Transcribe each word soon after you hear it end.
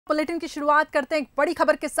Bulletin की शुरुआत करते हैं एक बड़ी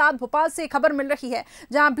खबर के साथ। भोपाल से खबर मिल रही है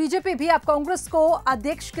जहां बीजेपी भी अब कांग्रेस को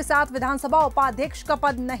अध्यक्ष के साथ विधानसभा उपाध्यक्ष का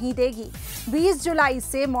पद नहीं देगी। 20 जुलाई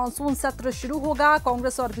से मानसून सत्र शुरू होगा।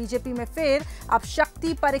 कांग्रेस और बीजेपी में फिर अब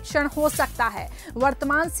शक्ति परीक्षण हो सकता है।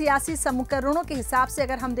 वर्तमान सियासी समीकरणों के हिसाब से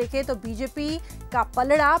अगर हम देखें तो बीजेपी का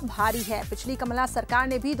पलड़ा भारी है। पिछली कमला सरकार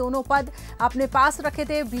ने भी दोनों पद अपने पास रखे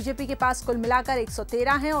थे। बीजेपी के पास कुल मिलाकर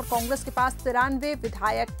 113 हैं और कांग्रेस के पास 93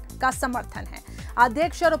 विधायक का समर्थन है।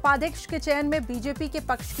 अध्यक्ष और उपाध्यक्ष के चयन में बीजेपी के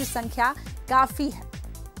पक्ष की संख्या काफी है।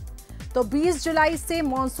 तो 20 जुलाई से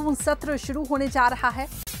मॉनसून सत्र शुरू होने जा रहा है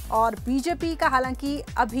और बीजेपी का हालांकि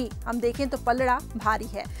अभी हम देखें तो पलड़ा भारी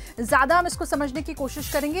है। ज्यादा हम इसको समझने की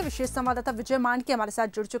कोशिश करेंगे। विशेष संवाददाता विजय मांडके हमारे साथ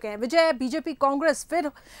जुड़ चुके हैं। विजय, बीजेपी कांग्रेस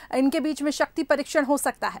फिर इनके बीच में शक्ति परीक्षण हो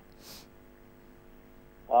सकता है?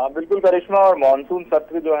 बिल्कुल करिश्मा, और मानसून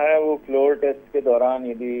सत्र जो है वो फ्लोर टेस्ट के दौरान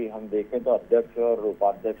यदि हम देखें तो अध्यक्ष और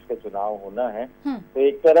उपाध्यक्ष का चुनाव होना है, तो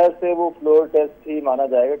एक तरह से वो फ्लोर टेस्ट ही माना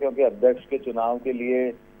जाएगा, क्योंकि अध्यक्ष के चुनाव के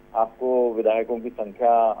लिए आपको विधायकों की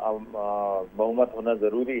संख्या बहुमत होना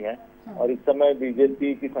जरूरी है और इस समय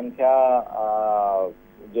बीजेपी की संख्या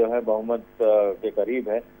जो है बहुमत के करीब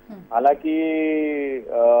है। हालांकि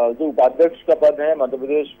जो उपाध्यक्ष का पद है मध्य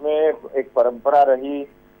प्रदेश में एक परंपरा रही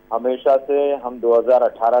हमेशा से। हम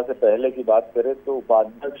 2018 से पहले की बात करें तो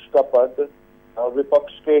उपाध्यक्ष का पद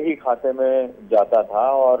विपक्ष के ही खाते में जाता था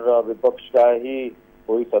और विपक्ष का ही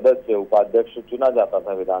कोई सदस्य उपाध्यक्ष चुना जाता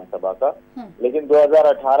था विधानसभा का। लेकिन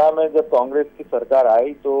 2018 में जब कांग्रेस की सरकार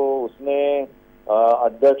आई तो उसने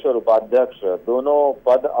अध्यक्ष और उपाध्यक्ष दोनों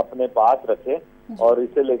पद अपने पास रखे और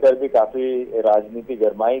इसे लेकर भी काफी राजनीति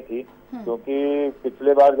गरमाई थी, क्योंकि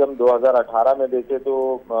पिछले बार जब 2018 में देखे तो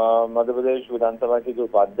मध्य प्रदेश विधानसभा की जो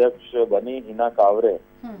उपाध्यक्ष बनी हिना कांवरे,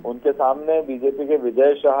 उनके सामने बीजेपी के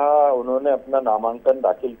विजय शाह उन्होंने अपना नामांकन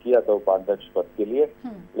दाखिल किया था उपाध्यक्ष पद के लिए।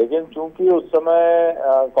 लेकिन चूंकि उस समय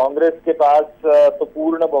कांग्रेस के पास तो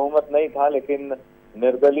पूर्ण बहुमत नहीं था, लेकिन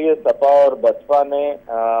निर्दलीय सपा और बसपा ने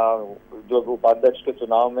जो उपाध्यक्ष के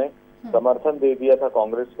चुनाव में समर्थन दे दिया था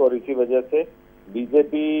कांग्रेस को और इसी वजह से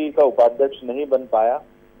बीजेपी का उपाध्यक्ष नहीं बन पाया।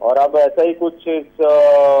 और अब ऐसा ही कुछ इस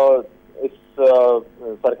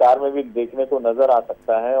सरकार में भी देखने को नजर आ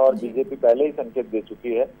सकता है और बीजेपी पहले ही संकेत दे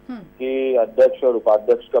चुकी है कि अध्यक्ष और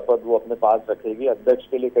उपाध्यक्ष का पद वो अपने पास रखेगी। अध्यक्ष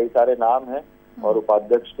के लिए कई सारे नाम हैं और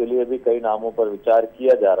उपाध्यक्ष के लिए भी कई नामों पर विचार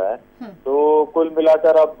किया जा रहा है। तो कुल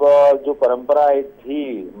मिलाकर अब जो परंपरा एक थी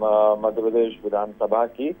मध्य प्रदेश विधानसभा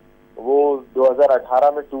की वो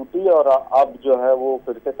 2018 में टूटी और अब जो है वो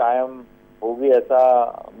फिर से कायम होगी, ऐसा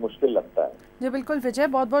मुश्किल लगता है। जी बिल्कुल विजय,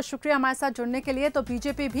 बहुत बहुत शुक्रिया हमारे साथ जुड़ने के लिए। तो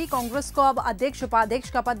बीजेपी भी कांग्रेस को अब अध्यक्ष उपाध्यक्ष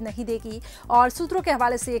का पद नहीं देगी और सूत्रों के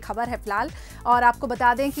हवाले से ये खबर है फिलहाल। और आपको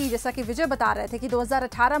बता दें कि जैसा कि विजय बता रहे थे कि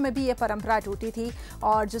 2018 में भी ये परंपरा टूटी थी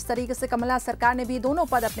और जिस तरीके से कमला सरकार ने भी दोनों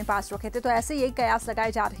पद अपने पास रखे थे, तो ऐसे यही कयास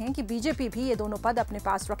लगाए जा रहे हैं कि बीजेपी भी ये दोनों पद अपने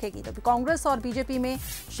पास रखेगी। तो कांग्रेस और बीजेपी में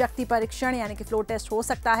शक्ति परीक्षण यानी कि फ्लोर टेस्ट हो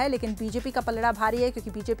सकता है, लेकिन बीजेपी का पलड़ा भारी है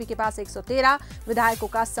क्योंकि बीजेपी के पास 113 विधायकों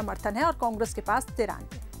का समर्थन है और कांग्रेस के पास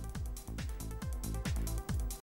 93।